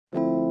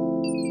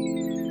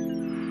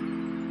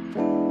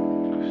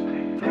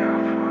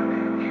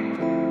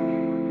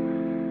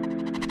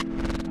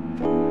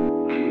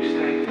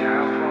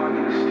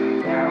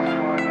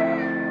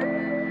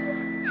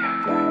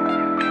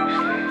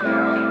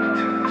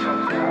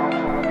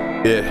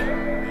Yeah.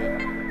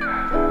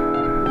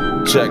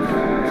 Check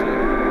it.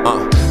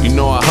 You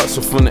know I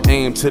hustle from the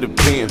AM to the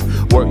PM.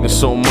 Working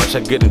so much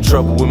I get in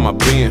trouble with my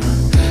being.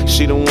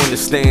 She don't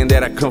understand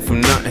that I come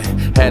from nothing.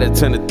 Had to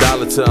turn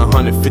 $1 to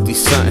 150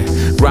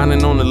 something.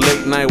 Grinding on the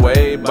late night while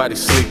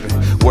everybody's sleeping.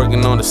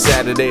 Working on a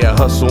Saturday, I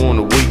hustle on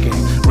the weekend.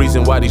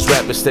 Reason why these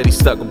rappers steady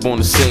stuck up on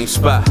the same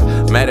spot.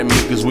 Mad at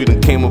me cause we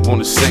done came up on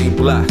the same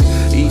block.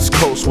 East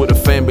Coast with a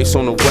fan base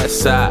on the west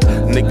side.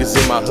 Niggas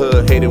in my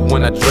hood hate it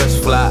when I dress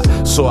fly.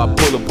 So I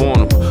pull up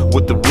on them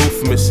with the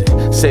roof missing.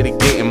 Say they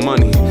getting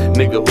money,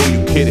 nigga who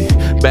you kidding?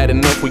 Bad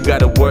enough we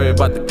gotta worry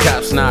about the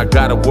cops. Now I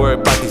gotta worry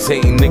about these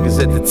hating niggas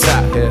at the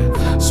top,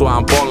 yeah. So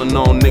I'm balling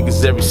on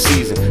niggas every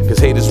season. Cause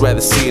haters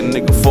rather see a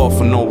nigga fall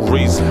for no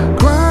reason.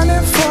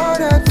 Grinding for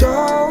that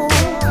dough,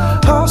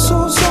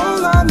 hustle's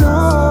all I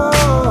know.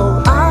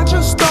 I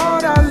just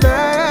thought I'd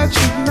let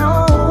you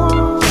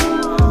know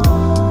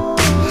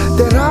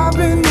that I've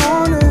been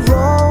on the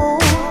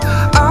road,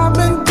 I've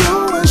been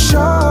doing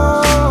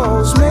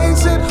shows,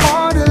 makes it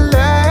hard to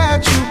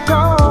let you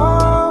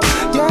go,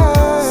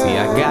 yeah. See,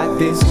 I got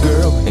this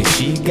girl and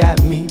she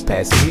got me.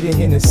 Pass me the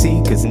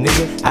Hennessy, cause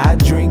nigga, I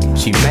drink.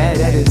 She mad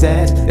at his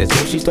ass, that's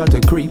when she start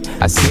to creep.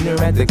 I seen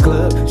her at the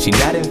club, she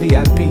not in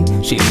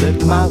VIP. She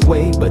looked my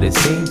way, but it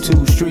seemed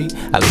too street.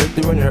 I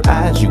looked her in her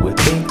eyes, you would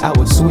think I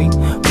was sweet.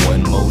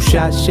 One more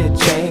shot, shit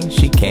changed,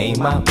 she came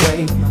my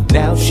way.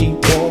 Now she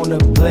wanna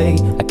play.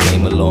 I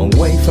came a long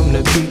way from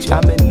the beach,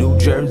 I'm in New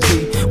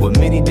Jersey. With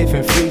many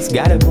different freaks,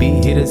 gotta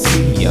be here to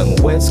see. Young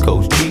West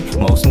Coast G,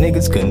 most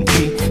niggas couldn't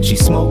be. She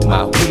smoked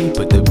my weed,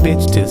 put the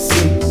bitch to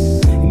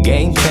sleep.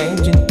 Game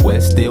changing,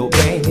 West still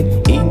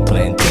banging. Eating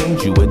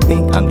plantains, you would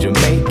think I'm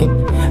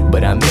Jamaican.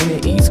 But I'm in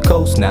the East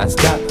Coast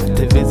non-stop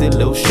to visit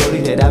Lil'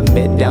 Shorty that I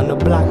met down the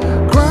block.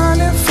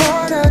 Grinding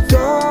for that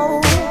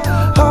dough,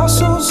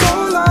 hustle's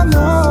all I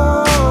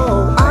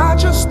know. I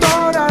just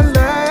thought I'd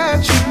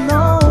let you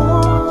know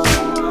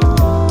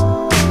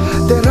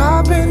that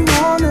I've been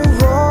on the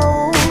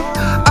road,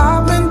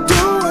 I've been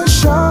doing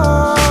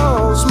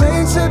shows,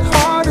 makes it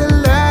hard to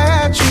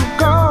let you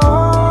go,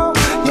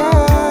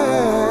 yeah.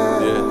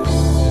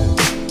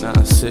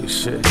 Nah, sick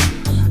shit.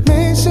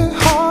 Makes it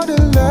hard to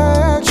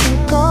let you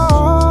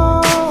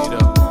go,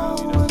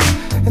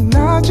 and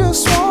I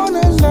just want